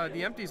the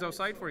empties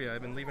outside for you?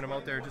 I've been leaving them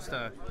out there just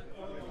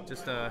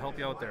to help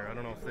you out there. I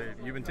don't know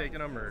if you've been taking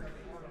them or.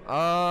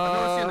 I've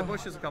noticed you in the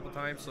bushes a couple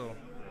times, so.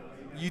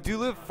 You do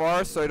live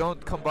far, so I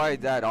don't come by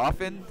that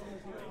often.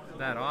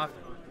 That often.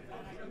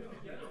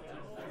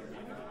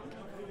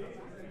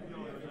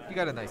 You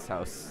got a nice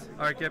house.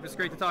 All right, Kip, it's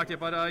great to talk to you,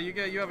 but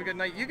you have a good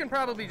night. You can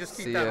probably just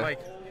keep See that ya. mic.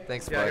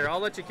 Thanks, yeah, bud. here, I'll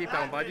let you keep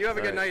that one, bud. You have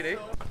a good night, eh?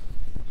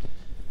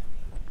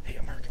 Hey,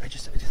 Mark, I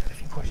just had a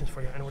few questions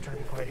for you. I know we're trying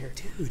to be quiet here.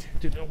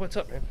 Dude, what's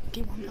up, man?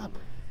 Get warmed up.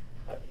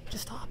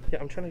 Just stop. Yeah,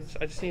 I'm trying to.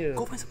 I just need to.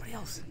 Go find somebody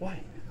else.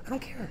 Why? I don't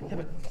care. Yeah,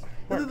 but.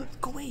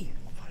 Mark. Go away.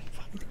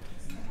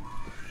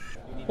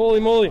 Holy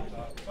moly!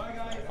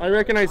 I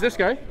recognize this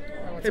guy.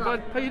 Hey,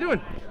 bud, how you doing?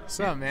 What's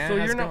up, man? So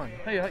How's you're it not. going?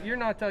 Hey, you're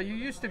not. You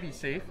used to be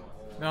safe.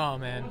 No,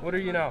 man. What are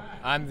you now?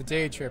 I'm the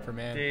day tripper,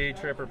 man. Day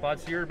tripper, bud.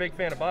 So you're a big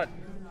fan of Bud.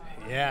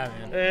 Yeah,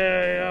 man.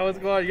 Hey, what's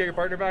going on? You got your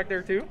partner back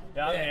there too?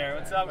 Down there.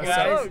 What's up, guys?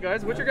 What's up,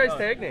 guys? What's your guys'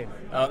 tag name?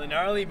 The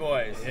Gnarly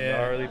Boys. Yeah.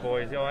 Gnarly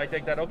Boys. Yo, I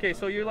take that. Okay,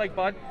 so you like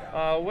Bud.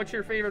 What's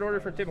your favorite order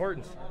from Tim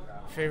Hortons?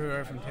 Favorite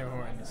order from Tim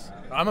Hortons.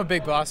 I'm a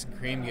big Boston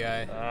cream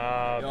guy.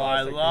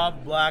 I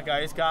love black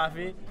iced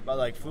coffee, but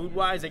like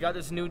food-wise, they got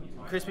this new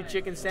crispy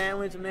chicken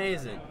sandwich.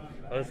 Amazing.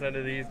 Listen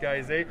to these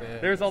guys, eh? Yeah.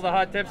 There's all the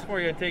hot tips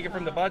for you, and take it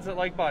from the buds that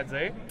like buds,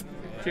 eh?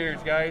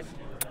 Cheers, guys.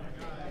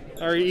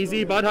 All right,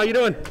 easy, Bud. How you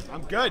doing?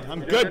 I'm good.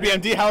 I'm good,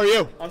 BMD. How are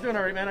you? I'm doing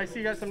all right, man. I see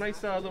you got some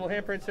nice little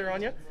handprints there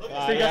on you.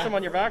 So you got some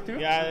on your back, too?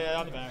 Yeah,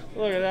 on the back.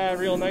 Look at that.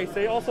 Real nice,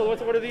 eh? Also,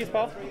 what are these,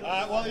 pal?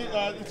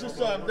 It's just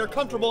they're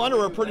comfortable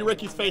underwear. Pretty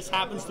Ricky's face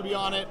happens to be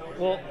on it.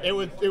 Well, it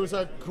was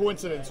a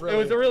coincidence, really. It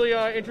was a really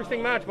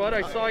interesting match, Bud.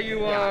 I saw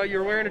you you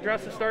were wearing a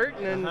dress to start,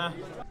 and then...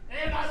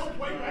 And I look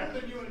way better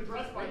than you in a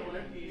dress, by the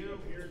way.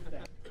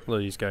 Look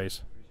at these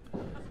guys.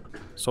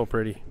 So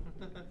pretty.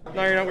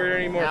 No, you're not wearing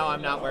it anymore. Now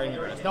I'm not wearing the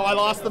dress. No, I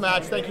lost the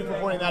match. Thank you for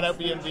pointing that out,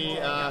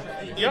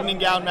 BMD. Evening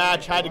gown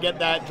match. Had to get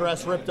that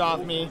dress ripped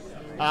off me.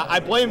 I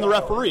blame the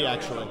referee,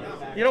 actually.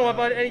 You know what,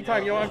 bud?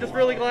 Anytime. You know, I'm just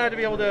really glad to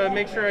be able to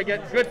make sure I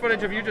get good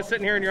footage of you just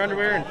sitting here in your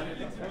underwear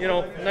and, you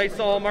know, nice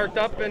all marked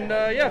up. And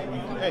yeah,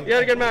 hey. You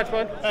had a good match,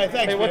 bud. Hey,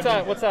 thanks. Hey, what's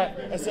that? What's that?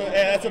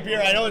 That's a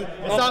beer. I know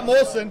it's not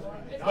Molson,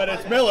 but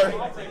it's Miller.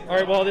 All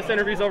right. Well, this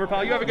interview's over,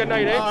 pal. You have a good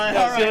night, eh? All right.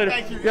 Yeah, All see you right. later.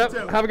 Thank you. Yep. You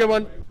too. Have a good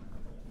one.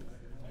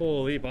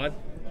 Holy, bud.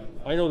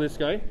 I know this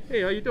guy.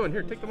 Hey, how you doing?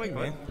 Here, take the mic,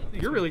 bud.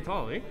 You're really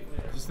tall, eh?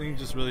 This thing's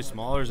just really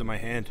small, or is it my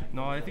hand?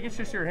 No, I think it's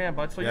just your hand,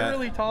 bud. So Yeah. you're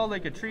really tall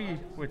like a tree,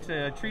 which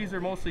trees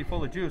are mostly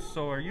full of juice.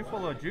 So are you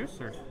full of juice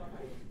or?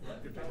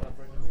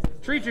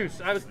 Tree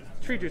juice. I was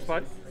tree juice,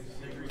 bud.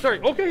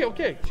 Sorry.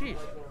 Okay. Jeez.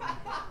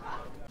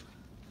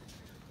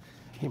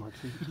 Hey, Mark,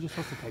 so you just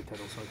lost the tag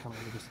title, so I kind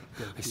of just...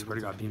 I swear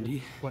to God,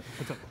 BMD.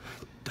 What's up?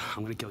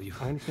 I'm gonna kill you.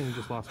 I understand you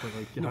just lost, but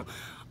like, get up.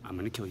 I'm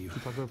gonna kill you. Can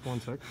you talk about it for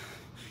 1 sec?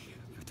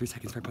 You have 3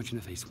 seconds, start punching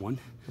in the face. 1.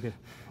 Okay,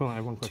 hold on, I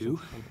have one question.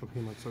 2. Okay,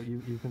 Mark, so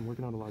you've been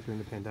working out a lot during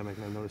the pandemic,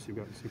 and I noticed you've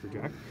gotten super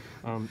jacked.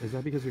 Is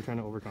that because you're trying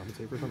to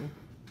overcompensate for something?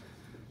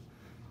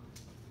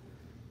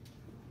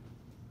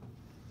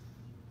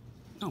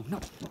 No.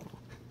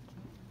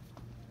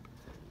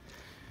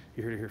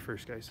 You heard it here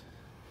first, guys.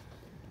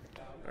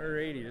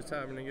 Alrighty, just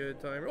having a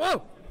good time.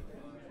 Whoa!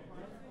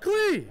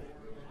 Clee!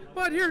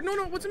 Bud, here, no,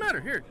 what's the matter?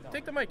 Here,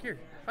 take the mic here.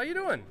 How you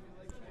doing?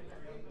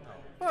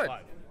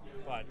 Bud,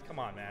 come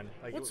on, man.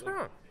 Like, what's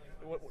wrong?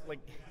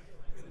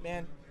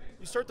 Man,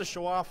 you start the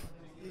show off.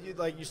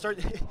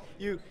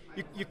 You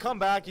come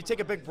back. You take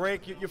a big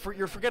break. You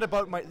forget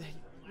about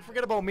You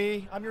forget about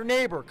me. I'm your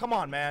neighbor. Come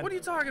on, man. What are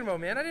you talking about,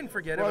 man? I didn't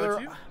forget brother,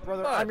 about you.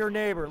 Brother, I'm your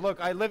neighbor.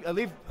 Look, I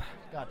leave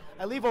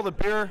all the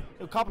beer,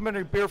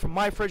 complimentary beer from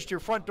my fridge to your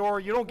front door.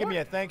 You don't give me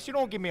a thanks. You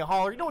don't give me a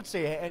holler. You don't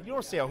say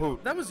a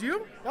hoot. That was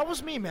you? That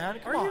was me, man.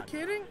 Come on. Are you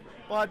kidding?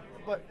 But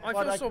I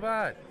feel so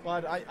bad.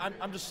 But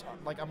I'm just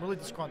like, I'm really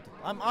disgruntled.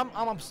 I'm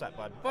upset,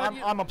 bud. But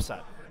I'm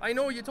upset. I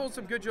know you told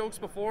some good jokes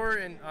before,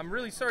 and I'm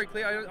really sorry,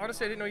 Clay.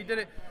 Honestly, I didn't know you did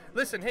it.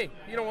 Listen, hey,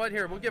 you know what?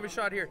 Here, we'll give it a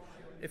shot here.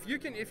 If you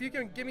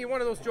can give me one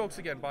of those jokes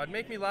again, bud,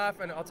 make me laugh,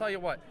 and I'll tell you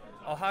what,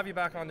 I'll have you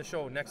back on the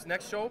show. Next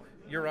show,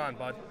 you're on,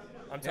 bud.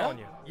 I'm telling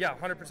you. Yeah,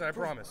 100%. I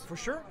promise. For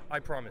sure? I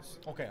promise.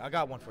 Okay, I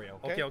got one for you.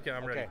 Okay,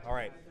 I'm ready. Okay, all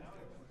right.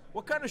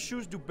 What kind of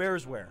shoes do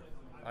bears wear?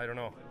 I don't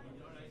know.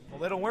 Well,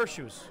 they don't wear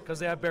shoes because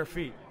they have bare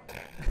feet.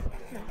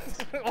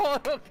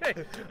 Oh,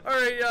 okay. All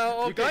right.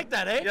 Okay. You like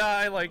that, eh? Yeah,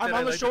 I like that. I'm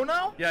on the show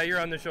now? Yeah, you're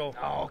on the show.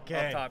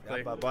 Okay. Up top,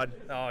 Clay. Yeah, bud.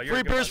 Oh, you're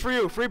Free beers for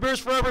you. Free beers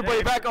for everybody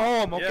Hey. back at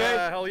home, okay?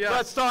 Yeah, hell yeah.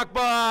 Let's talk,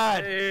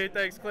 bud. Hey,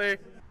 thanks, Clay.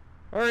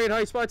 All right,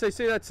 high spots. I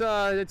say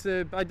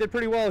I did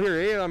pretty well here,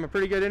 eh? I'm a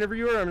pretty good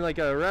interviewer. I'm like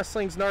a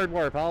wrestling's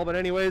Nardwar, pal. But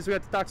anyways, we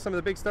got to talk to some of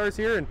the big stars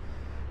here, and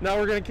Now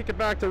we're going to kick it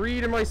back to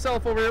Reed and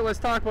myself over here. Let's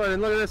talk about it.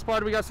 And look at this,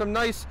 bud. We got some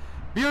nice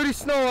beauty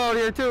snow out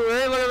here too.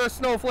 Hey, look at the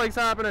snowflakes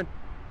happening.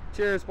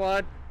 Cheers,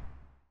 bud.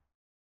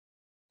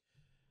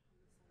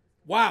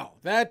 Wow,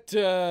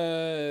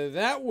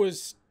 that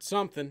was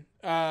something.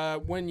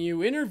 When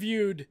you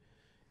interviewed,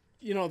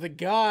 you know, the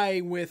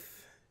guy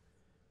with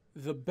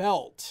the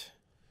belt,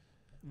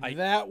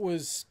 that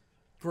was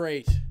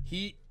great.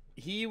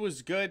 He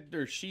was good,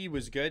 or she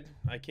was good.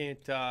 I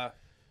can't.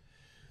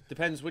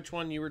 Depends which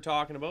one you were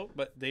talking about,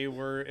 but they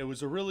were. It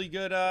was a really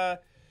good. That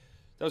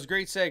was a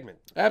great segment.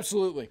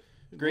 Absolutely,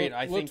 great.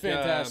 I think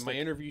fantastic. My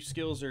interview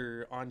skills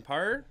are on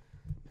par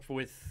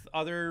with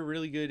other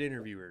really good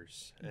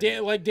interviewers.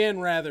 Like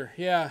Dan Rather,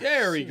 yeah.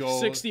 There we go.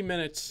 60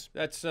 minutes.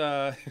 That's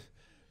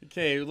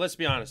okay. Let's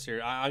be honest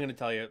here. I'm going to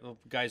tell you,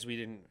 guys,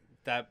 we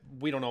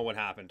don't know what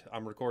happened.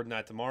 I'm recording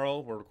that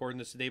tomorrow. We're recording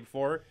this the day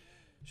before.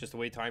 It's just the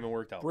way timing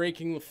worked out.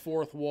 Breaking the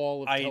fourth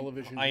wall of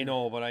television. I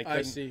know, but I couldn't.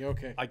 I see.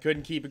 Okay. I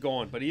couldn't keep it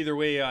going. But either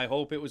way, I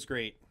hope it was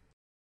great.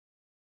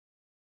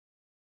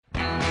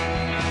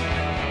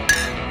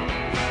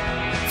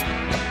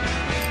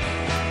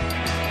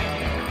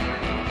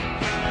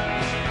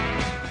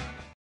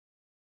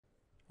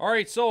 All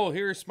right, so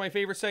here's my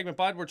favorite segment,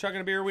 bud. We're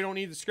chugging a beer. We don't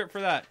need the script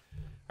for that.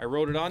 I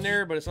wrote it on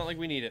there, but it's not like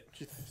we need it.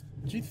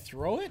 Did you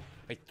throw it?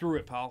 I threw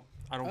it, pal.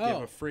 I don't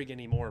give a frig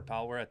anymore,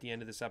 pal. We're at the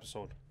end of this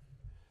episode.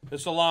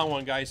 This is a long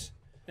one, guys.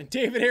 And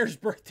David Ayer's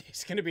birthday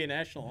is going to be a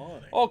national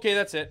holiday. Okay,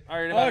 that's it. All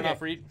right, I've had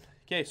enough, Reed.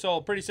 Okay, so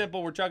pretty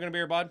simple. We're chugging a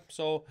beer, bud.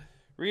 So,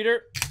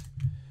 Reader,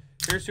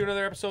 here's to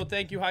another episode.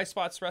 Thank you, High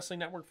Spots Wrestling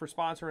Network, for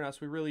sponsoring us.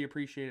 We really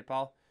appreciate it,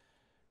 pal.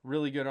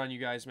 Really good on you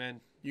guys,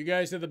 man. You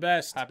guys are the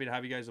best. Happy to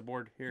have you guys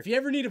aboard here. If you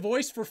ever need a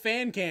voice for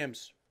fan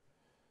cams.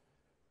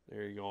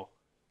 There you go.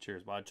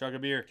 Cheers, bud. Chug a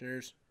beer.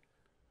 Cheers.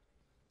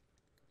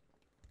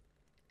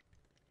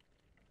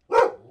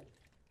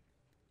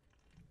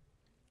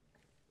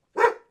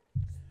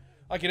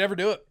 I could never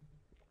do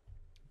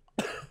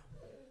it.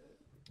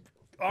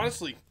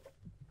 Honestly,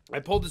 I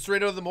pulled this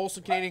right out of the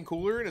Molson Canadian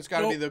cooler, and it's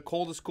got to be the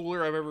coldest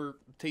cooler I've ever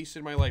tasted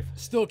in my life.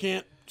 Still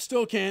can't.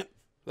 Still can't.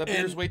 That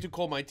beer's way too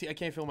cold. I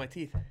can't feel my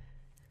teeth.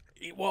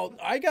 Well,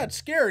 I got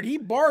scared. He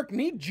barked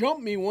and he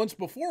jumped me once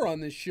before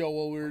on this show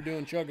while we were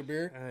doing Chug a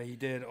Beer. He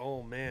did.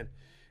 Oh, man.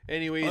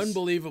 Anyways.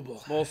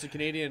 Unbelievable. Molson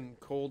Canadian,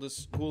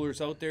 coldest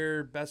coolers out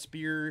there. Best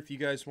beer. If you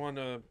guys want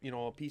a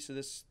piece of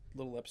this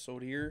little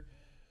episode here,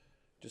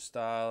 just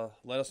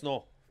let us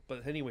know.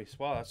 But anyways,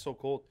 wow, that's so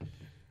cold.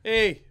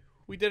 Hey,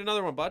 we did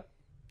another one, bud.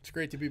 It's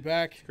great to be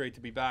back. It's great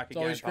to be back it's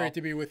again, always great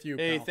to be with you,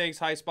 Hey, pal. thanks,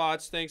 High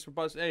Spots. Thanks for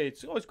buzzing. Hey,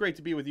 it's always great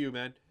to be with you,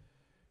 man.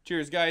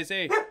 Cheers, guys.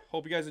 Hey,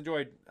 hope you guys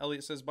enjoyed.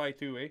 Elliot says bye,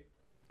 too, eh?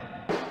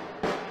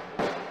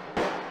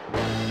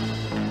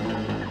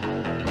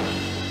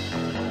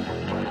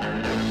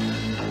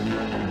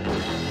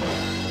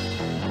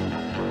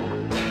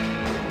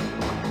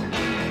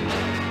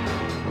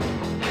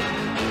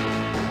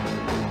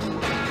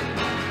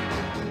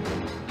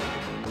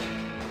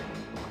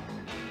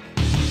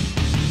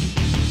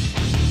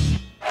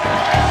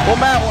 Well,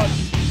 Matt, what?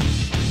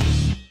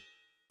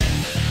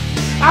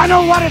 I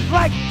know what it's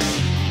like.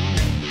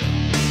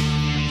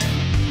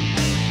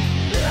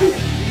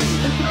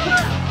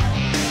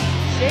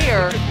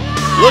 Share.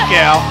 Look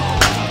out.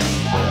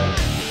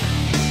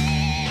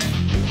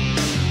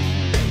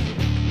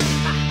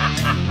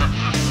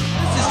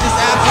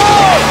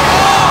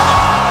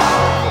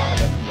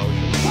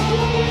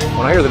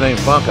 When I hear the name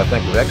Funk, I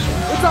think of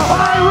excellence. It's a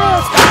high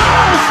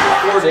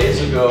risk. 4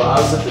 days ago, I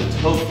was at the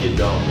Tokyo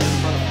Dome.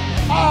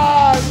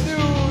 I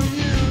knew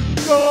you'd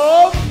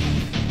come.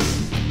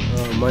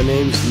 My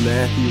name's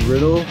Matthew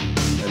Riddle,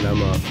 and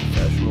I'm a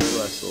professional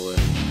wrestler.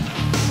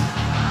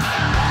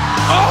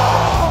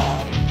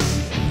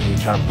 You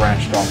trying to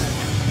branch